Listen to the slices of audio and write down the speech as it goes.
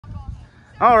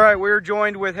All right, we're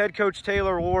joined with head coach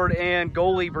Taylor Ward and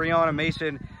goalie Breonna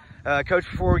Mason. Coach,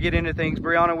 before we get into things,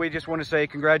 Breonna, we just want to say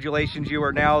congratulations. You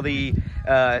are now the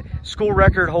school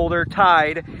record holder,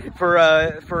 tied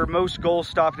for most goals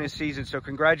stopped in this season. So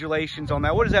congratulations on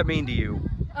that. What does that mean to you?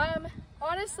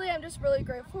 Honestly, I'm just really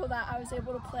grateful that I was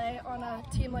able to play on a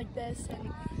team like this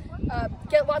and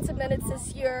get lots of minutes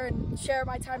this year and share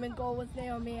my time in goal with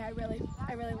Naomi. I really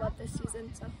love this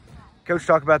season. So. Coach,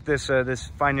 talk about this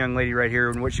fine young lady right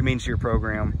here and what she means to your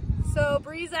program. So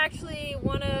Bree's actually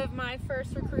one of my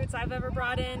first recruits I've ever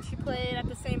brought in. She played at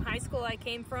the same high school I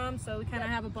came from, so we kind of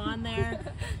have a bond there.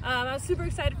 I was super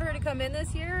excited for her to come in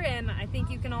this year, and I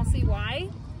think you can all see why.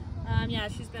 Yeah,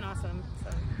 she's been awesome. So.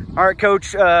 All right,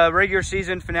 Coach, regular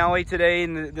season finale today,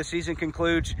 and the season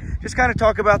concludes. Just kind of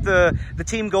talk about the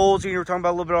team goals. You were talking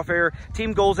about a little bit off air.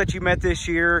 Team goals that you met this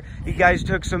year. You guys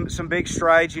took some big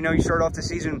strides. You know, you started off the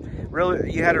season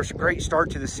really. You had a great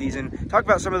start to the season. Talk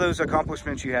about some of those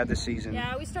accomplishments you had this season.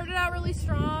 Yeah, we started out really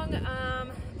strong.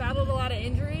 Battled a lot of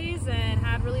injuries and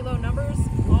had really low numbers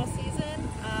all season.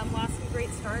 Lost some great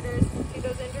starters to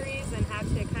those injuries and had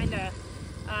to kind of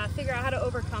figure out how to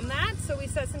overcome that. So we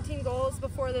set some team goals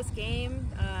before this game,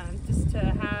 just to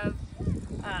have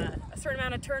a certain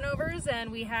amount of turnovers,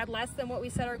 and we had less than what we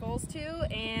set our goals to,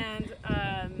 and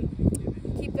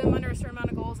keep them under a certain amount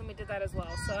of goals, and we did that as well.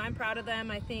 So I'm proud of them.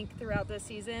 I think throughout this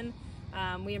season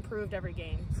we improved every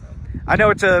game. So. I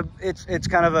know it's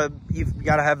kind of a, you've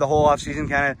got to have the whole off season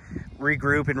kind of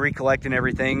regroup and recollect and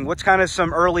everything. What's kind of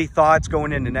some early thoughts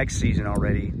going into next season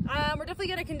already? We're definitely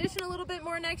going to condition a little bit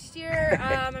more next year.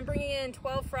 I'm bringing in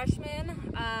 12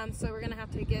 freshmen, so we're going to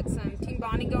have to get some team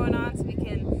bonding going on so we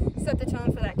can set the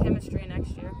tone for that chemistry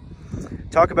next year.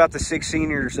 Talk about the 6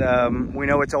 seniors. We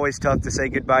know it's always tough to say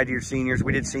goodbye to your seniors.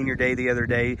 We did senior day the other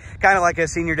day, kind of like a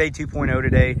senior day 2.0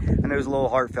 today. I know it was a little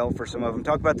heartfelt for some of them.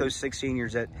 Talk about those 6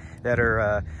 seniors that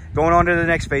are going on to the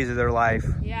next phase of their life.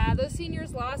 Yeah, those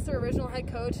seniors lost their original head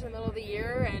coach in the middle of the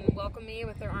year and welcomed me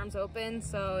with their arms open.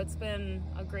 So it's been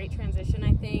a great transition,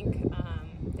 I think.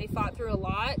 They fought through a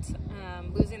lot,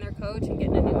 losing their coach and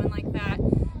getting a new one like that.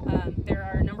 They're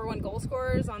our #1 goal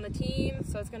scorers on the team,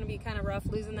 so it's going to be kind of rough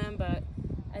losing them, but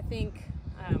I think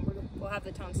we'll have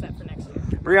the tone set for next year.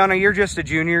 Breonna, you're just a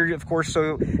junior, of course,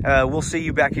 so we'll see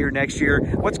you back here next year.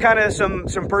 What's kind of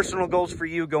some personal goals for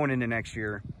you going into next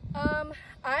year?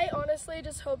 I honestly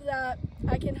just hope that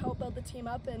I can help build the team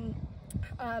up and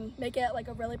make it like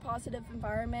a really positive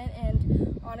environment,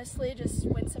 and honestly just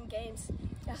win some games.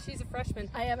 Yeah. She's a freshman.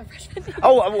 I am a freshman.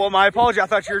 Oh, well, my apologies. I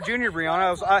thought you were a junior,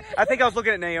 Breonna. I think I was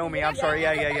looking at Naomi. I'm sorry.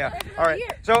 Yeah. All right.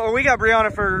 So we got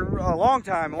Breonna for a long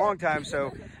time.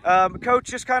 So, Coach,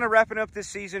 just kind of wrapping up this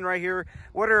season right here.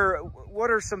 What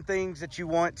are some things that you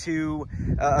want to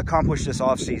accomplish this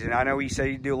off season? I know you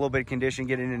say you do a little bit of conditioning,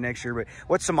 get into next year, but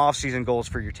what's some off season goals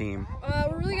for your team?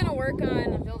 We're really going to work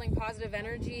on building positive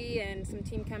energy and some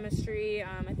team chemistry.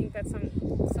 I think that's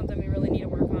something we really need to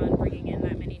work on, bringing in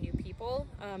that many new people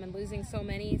and losing so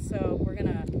many. So we're going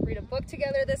to read a book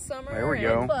together this summer. There we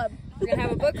go. We're going to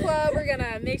have a book club. We're going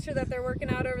to make sure that they're working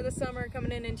out over the summer,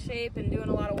 coming in shape, and doing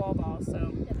a lot of wall ball. So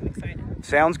I'm excited.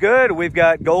 Sounds good. We've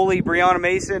got goalie Breonna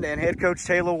Mason and head coach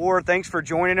Taylor Ward. Thanks for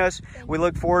joining us. We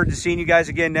look forward to seeing you guys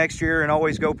again next year, and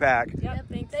always go Pack. Yep,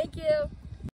 thank you.